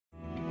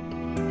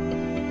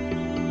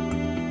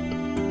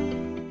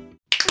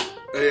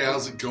Hey,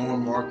 how's it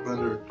going? Mark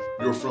Lender,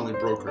 your friendly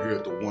broker here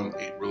at the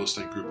 1-8 Real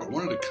Estate Group. I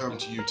wanted to come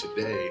to you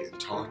today and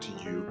talk to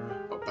you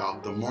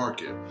about the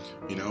market.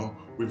 You know,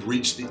 we've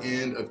reached the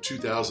end of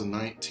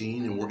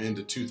 2019 and we're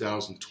into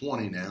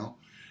 2020 now.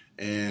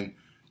 And,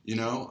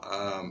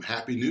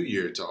 Happy New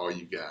Year to all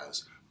you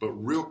guys. But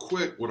real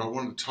quick, what I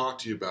wanted to talk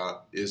to you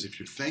about is if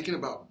you're thinking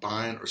about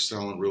buying or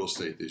selling real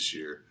estate this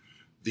year,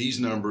 these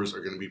numbers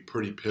are going to be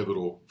pretty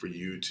pivotal for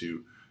you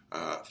to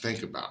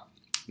think about.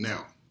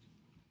 Now,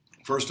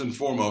 first and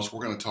foremost,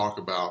 we're going to talk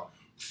about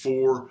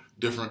 4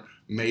 different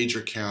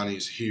major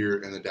counties here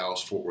in the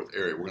Dallas-Fort Worth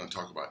area. We're going to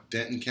talk about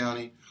Denton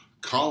County,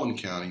 Collin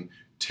County,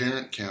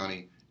 Tarrant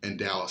County, and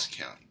Dallas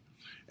County.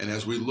 And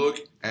as we look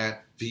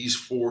at these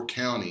 4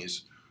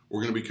 counties,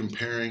 we're going to be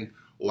comparing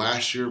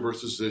last year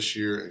versus this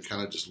year and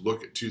kind of just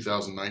look at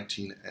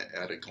 2019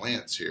 at a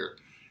glance here.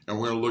 And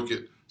we're going to look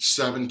at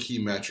 7 key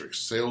metrics: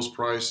 sales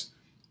price,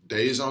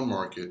 days on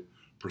market,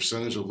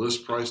 percentage of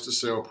list price to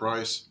sale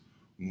price,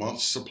 month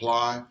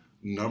supply,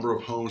 number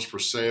of homes for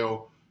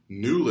sale,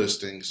 new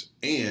listings,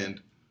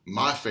 and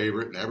my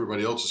favorite and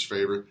everybody else's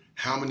favorite,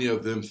 how many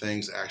of them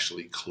things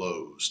actually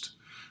closed.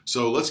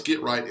 So let's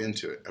get right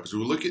into it. As we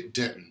look at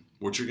Denton,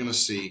 what you're going to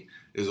see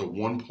is a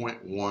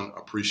 1.1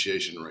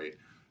 appreciation rate.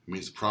 It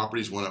means the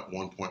properties went up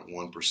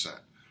 1.1%.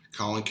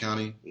 Collin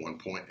County,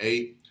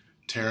 1.8,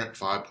 Tarrant,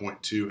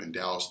 5.2, and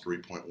Dallas,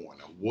 3.1.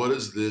 Now, what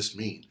does this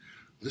mean?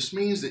 This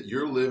means that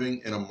you're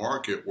living in a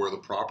market where the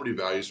property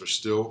values are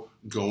still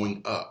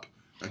going up.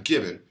 Now,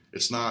 given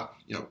it's not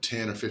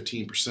 10 or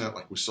 15%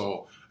 like we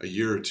saw a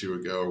year or two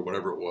ago or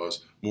whatever it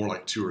was, more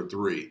like 2 or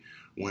 3,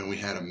 when we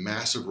had a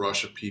massive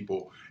rush of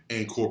people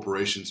and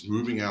corporations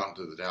moving out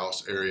into the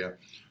Dallas area.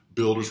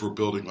 Builders were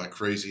building like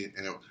crazy,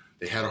 and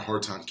they had a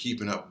hard time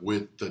keeping up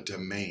with the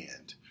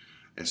demand.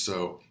 And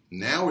so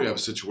now we have a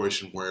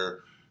situation where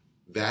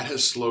that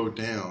has slowed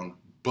down,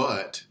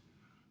 but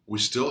we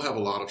still have a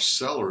lot of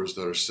sellers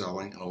that are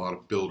selling and a lot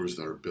of builders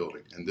that are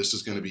building. And this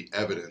is going to be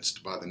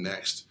evidenced by the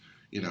next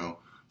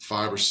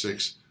 5 or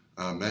 6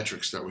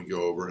 metrics that we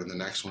go over, and the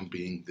next one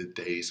being the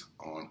days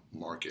on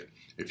market.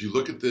 If you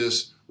look at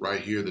this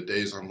right here, the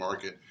days on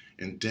market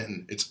in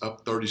Denton, it's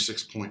up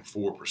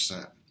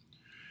 36.4%.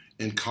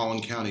 In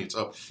Collin County, it's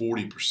up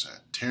 40%.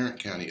 Tarrant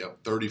County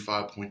up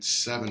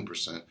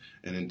 35.7%,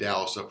 and in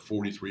Dallas up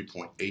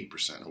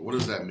 43.8%. And what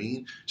does that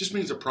mean? It just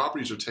means that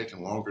properties are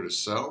taking longer to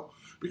sell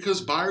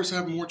because buyers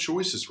have more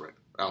choices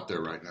out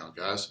there right now,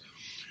 guys.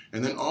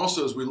 And then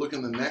also, as we look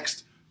in the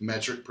next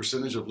metric,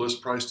 percentage of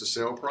list price to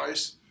sale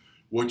price,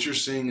 what you're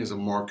seeing is a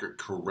market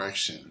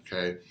correction,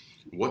 okay?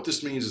 What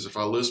this means is if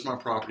I list my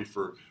property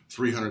for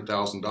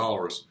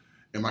 $300,000,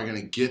 am I going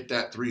to get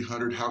that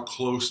 $300,000? How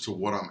close to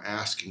what I'm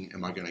asking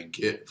am I going to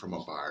get from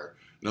a buyer?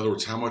 In other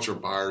words, how much are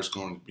buyers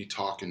going to be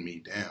talking me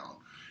down?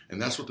 And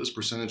that's what this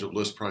percentage of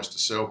list price to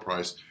sale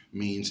price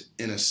means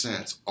in a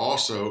sense.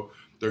 Also,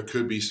 there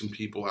could be some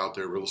people out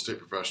there, real estate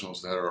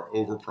professionals, that are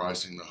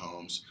overpricing the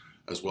homes,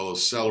 as well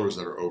as sellers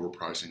that are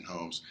overpricing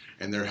homes,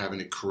 and they're having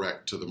to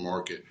correct to the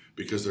market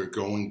because they're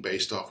going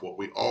based off what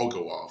we all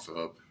go off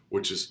of,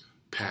 which is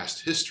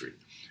past history.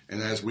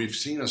 And as we've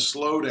seen a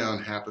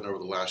slowdown happen over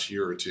the last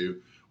year or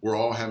two, we're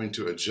all having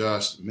to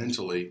adjust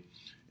mentally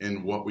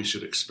in what we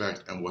should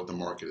expect and what the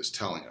market is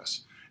telling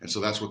us. And so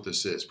that's what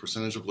this is.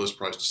 Percentage of list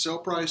price to sale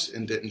price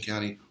in Denton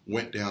County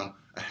went down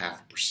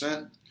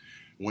 0.5%,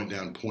 went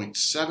down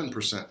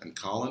 0.7% in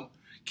Collin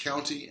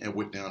County, and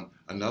went down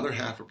another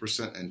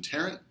 0.5% in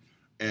Tarrant,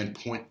 and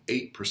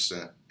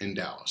 0.8% in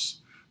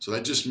Dallas. So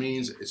that just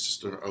means it's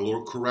just a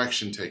little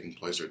correction taking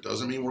place there. It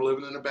doesn't mean we're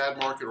living in a bad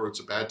market or it's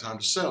a bad time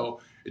to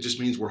sell. It just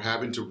means we're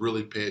having to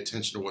really pay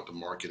attention to what the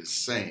market is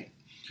saying.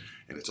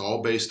 And it's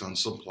all based on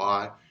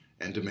supply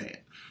and demand.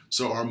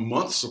 So our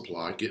month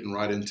supply, getting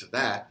right into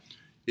that,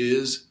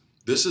 this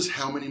is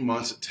how many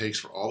months it takes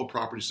for all the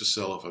properties to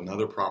sell if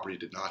another property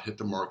did not hit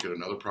the market,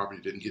 another property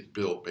didn't get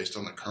built. Based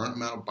on the current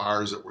amount of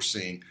buyers that we're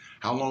seeing,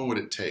 how long would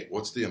it take?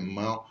 What's the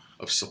amount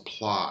of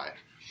supply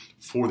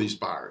for these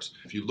buyers?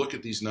 If you look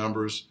at these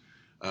numbers,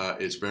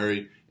 it's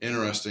very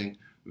interesting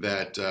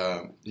that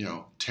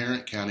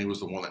Tarrant County was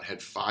the one that had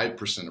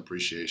 5%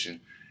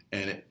 appreciation,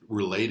 and it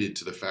related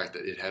to the fact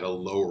that it had a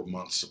lower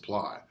month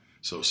supply.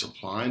 So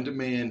supply and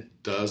demand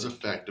does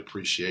affect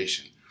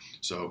appreciation.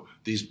 So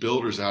these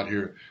builders out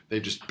here,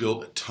 they've just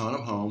built a ton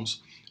of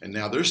homes, and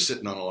now they're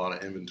sitting on a lot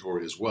of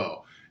inventory as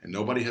well. And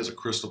nobody has a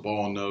crystal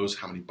ball and knows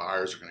how many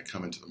buyers are going to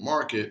come into the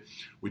market.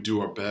 We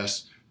do our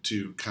best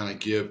to kind of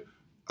give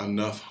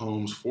enough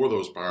homes for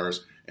those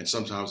buyers, and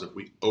sometimes if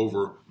we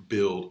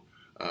overbuild,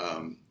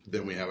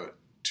 then we have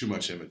too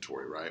much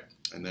inventory, right?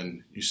 And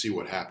then you see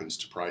what happens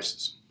to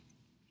prices.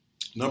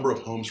 Number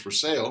of homes for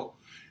sale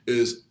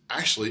is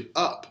actually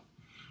up,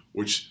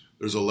 which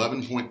there's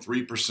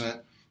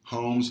 11.3%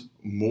 homes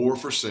more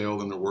for sale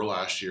than there were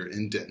last year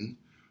in Denton,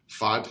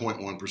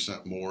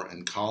 5.1% more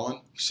in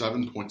Collin,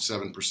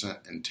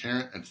 7.7% in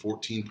Tarrant, and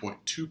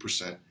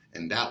 14.2%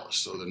 in Dallas.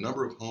 So the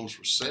number of homes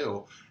for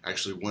sale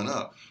actually went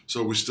up.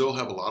 So we still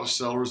have a lot of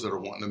sellers that are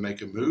wanting to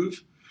make a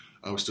move.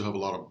 We still have a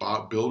lot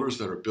of builders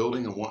that are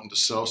building and wanting to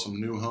sell some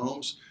new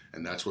homes,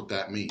 and that's what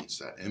that means.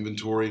 That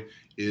inventory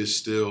is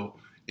still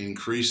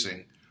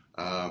increasing,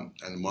 and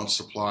the month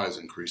supply is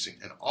increasing,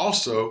 and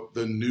also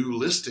the new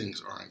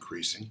listings are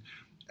increasing.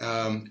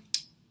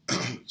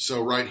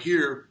 So right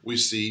here we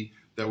see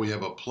that we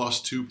have a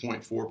plus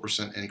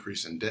 2.4%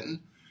 increase in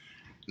Denton.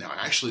 Now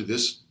actually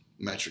this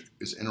metric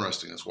is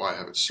interesting. That's why I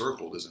have it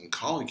circled. Is in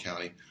Collin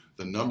County,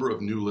 the number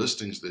of new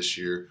listings this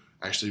year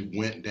actually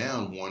went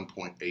down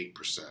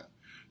 1.8%.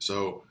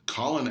 So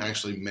Collin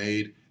actually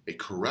made a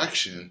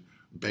correction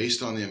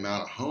based on the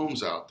amount of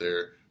homes out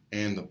there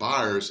and the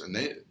buyers, and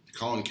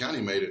Collin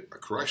County made it a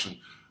correction,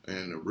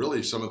 and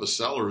really some of the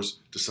sellers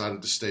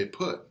decided to stay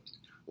put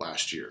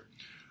last year.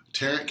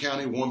 Tarrant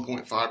County,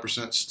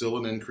 1.5%, still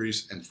an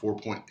increase, and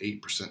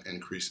 4.8%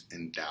 increase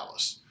in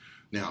Dallas.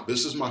 Now,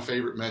 this is my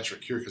favorite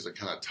metric here because it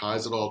kind of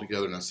ties it all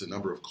together, and that's the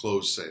number of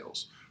closed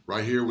sales.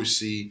 Right here we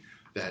see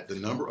that the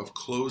number of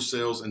closed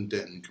sales in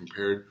Denton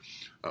compared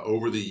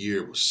over the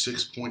year was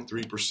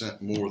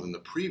 6.3% more than the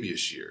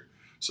previous year.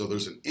 So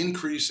there's an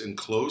increase in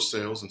closed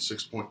sales and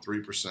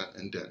 6.3%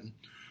 in Denton,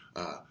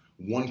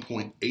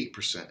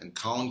 1.8% in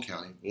Collin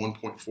County,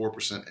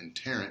 1.4% in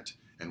Tarrant,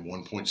 and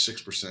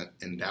 1.6%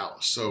 in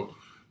Dallas. So,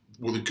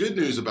 well, the good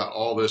news about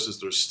all this is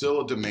there's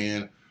still a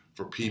demand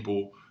for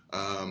people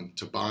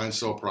to buy and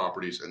sell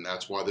properties, and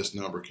that's why this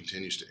number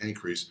continues to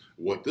increase.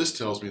 What this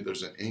tells me,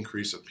 there's an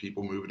increase of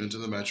people moving into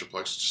the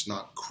Metroplex, just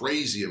not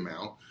crazy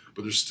amount,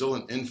 but there's still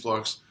an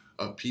influx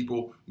of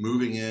people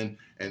moving in,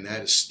 and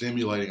that is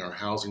stimulating our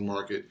housing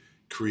market,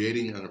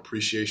 creating an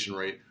appreciation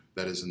rate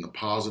that is in the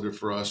positive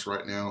for us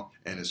right now,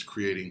 and is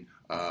creating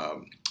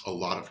a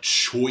lot of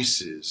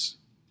choices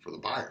for the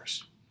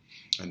buyers.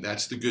 And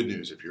that's the good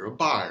news. If you're a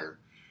buyer,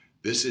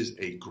 this is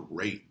a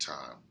great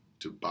time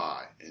to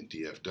buy in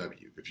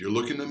DFW. If you're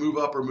looking to move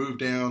up or move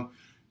down,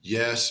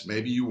 yes,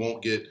 maybe you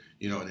won't get,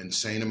 an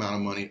insane amount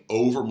of money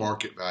over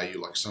market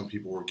value like some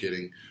people were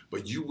getting,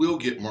 but you will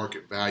get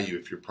market value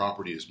if your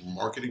property is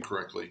marketed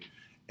correctly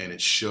and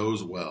it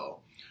shows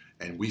well.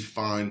 And we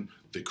find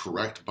the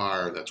correct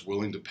buyer that's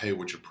willing to pay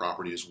what your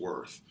property is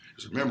worth.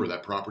 Because remember,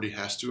 that property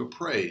has to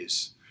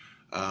appraise.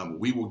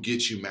 We will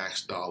get you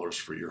max dollars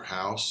for your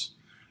house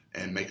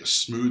and make a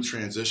smooth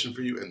transition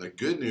for you. And the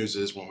good news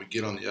is when we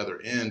get on the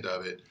other end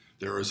of it,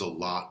 there is a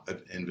lot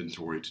of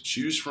inventory to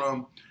choose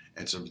from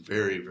and some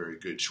very, very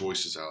good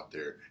choices out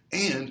there.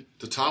 And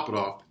to top it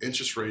off,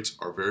 interest rates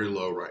are very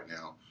low right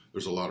now.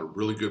 There's a lot of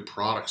really good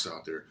products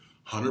out there,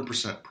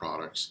 100%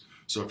 products.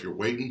 So if you're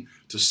waiting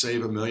to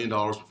save $1 million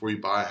before you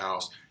buy a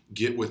house,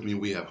 get with me.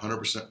 We have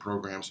 100%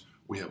 programs.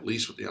 We have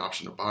lease with the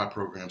option to buy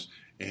programs,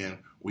 and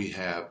we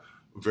have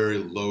very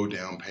low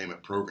down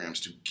payment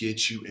programs to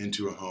get you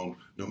into a home.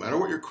 No matter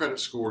what your credit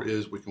score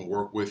is, we can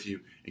work with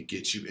you and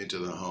get you into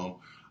the home.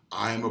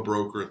 I am a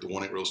broker at the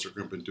 1-8 Real Estate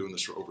Group. Been doing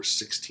this for over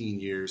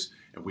 16 years,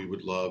 and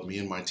me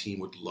and my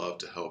team would love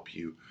to help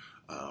you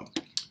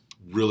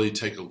really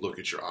take a look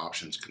at your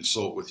options,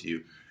 consult with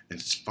you, and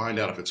find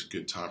out if it's a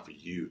good time for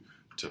you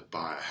to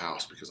buy a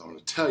house. Because I'm going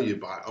to tell you,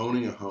 by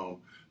owning a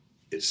home,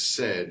 it's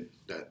said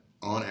that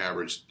on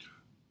average,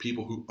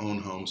 people who own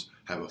homes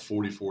have a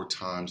 44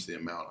 times the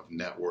amount of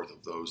net worth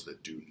of those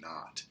that do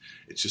not.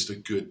 It's just a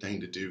good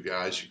thing to do,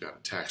 guys. You've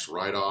got tax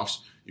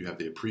write-offs. You have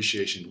the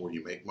appreciation where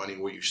you make money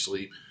where you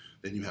sleep.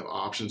 Then you have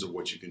options of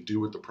what you can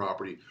do with the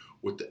property,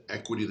 with the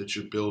equity that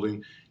you're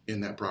building in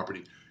that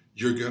property.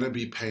 You're going to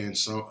be paying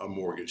a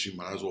mortgage. You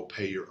might as well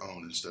pay your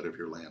own instead of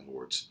your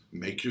landlord's.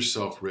 Make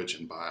yourself rich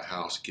and buy a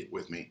house. Get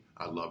with me.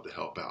 I'd love to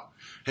help out.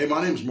 Hey,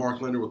 my name is Mark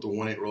Linder with the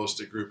 1-8 Real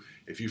Estate Group.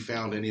 If you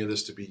found any of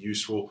this to be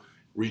useful,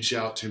 reach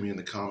out to me in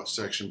the comment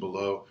section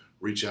below.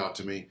 Reach out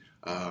to me.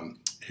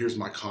 Here's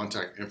my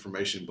contact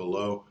information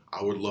below.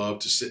 I would love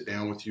to sit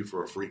down with you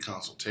for a free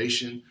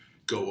consultation,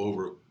 go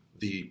over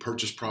the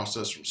purchase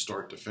process from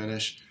start to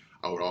finish.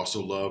 I would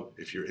also love,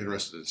 if you're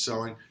interested in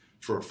selling,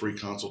 for a free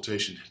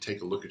consultation,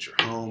 take a look at your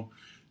home,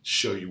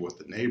 show you what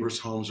the neighbors'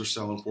 homes are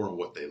selling for and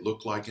what they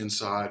look like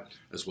inside,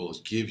 as well as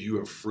give you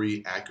a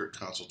free, accurate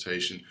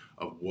consultation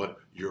of what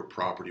your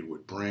property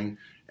would bring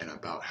and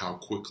about how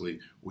quickly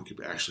we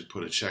could actually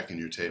put a check on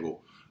your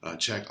table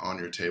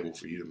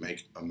for you to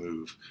make a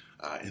move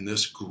in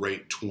this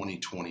great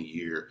 2020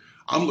 year.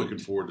 I'm looking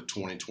forward to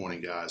 2020,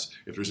 guys.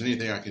 If there's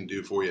anything I can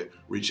do for you,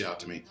 reach out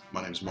to me.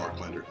 My name is Mark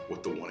Linder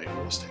with the 1-8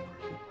 Real Estate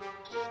Group.